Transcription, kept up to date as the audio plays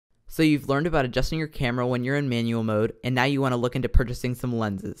So you've learned about adjusting your camera when you're in manual mode, and now you want to look into purchasing some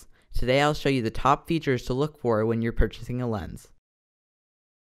lenses. Today I'll show you the top features to look for when you're purchasing a lens.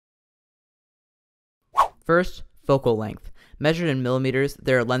 First, focal length. Measured in millimeters,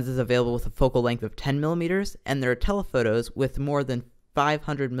 there are lenses available with a focal length of 10 millimeters, and there are telephotos with more than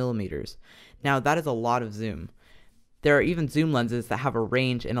 500 millimeters. Now that is a lot of zoom. There are even zoom lenses that have a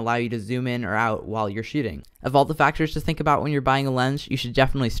range and allow you to zoom in or out while you're shooting. Of all the factors to think about when you're buying a lens, you should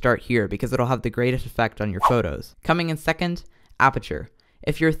definitely start here because it'll have the greatest effect on your photos. Coming in second, aperture.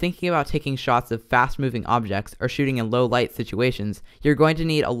 If you're thinking about taking shots of fast-moving objects or shooting in low light situations, you're going to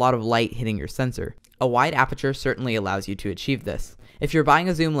need a lot of light hitting your sensor. A wide aperture certainly allows you to achieve this. If you're buying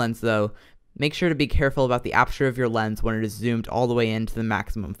a zoom lens though, make sure to be careful about the aperture of your lens when it is zoomed all the way into the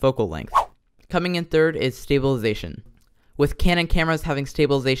maximum focal length. Coming in third is stabilization. With Canon cameras having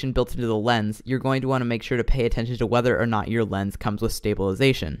stabilization built into the lens, you're going to want to make sure to pay attention to whether or not your lens comes with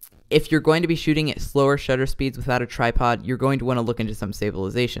stabilization. If you're going to be shooting at slower shutter speeds without a tripod, you're going to want to look into some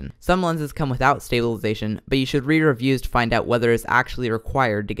stabilization. Some lenses come without stabilization, but you should read reviews to find out whether it's actually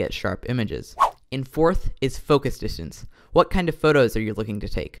required to get sharp images. In fourth is focus distance. What kind of photos are you looking to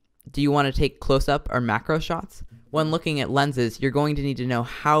take? Do you want to take close-up or macro shots? When looking at lenses, you're going to need to know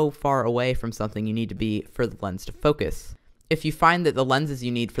how far away from something you need to be for the lens to focus. If you find that the lenses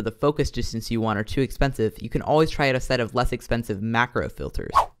you need for the focus distance you want are too expensive, you can always try out a set of less expensive macro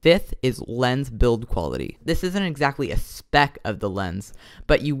filters. Fifth is lens build quality. This isn't exactly a spec of the lens,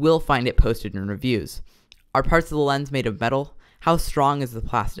 but you will find it posted in reviews. Are parts of the lens made of metal? How strong is the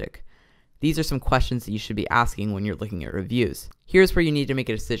plastic? These are some questions that you should be asking when you're looking at reviews. Here's where you need to make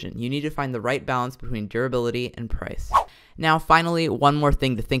a decision. You need to find the right balance between durability and price. Now finally, one more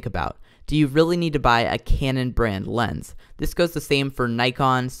thing to think about. Do you really need to buy a Canon brand lens? This goes the same for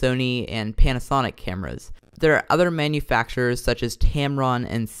Nikon, Sony, and Panasonic cameras. There are other manufacturers such as Tamron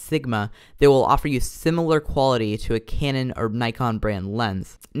and Sigma that will offer you similar quality to a Canon or Nikon brand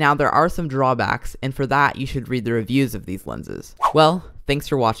lens. Now there are some drawbacks, and for that you should read the reviews of these lenses. Well, thanks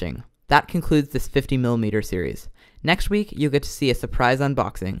for watching. That concludes this 50mm series. Next week, you'll get to see a surprise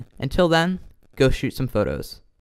unboxing. Until then, go shoot some photos.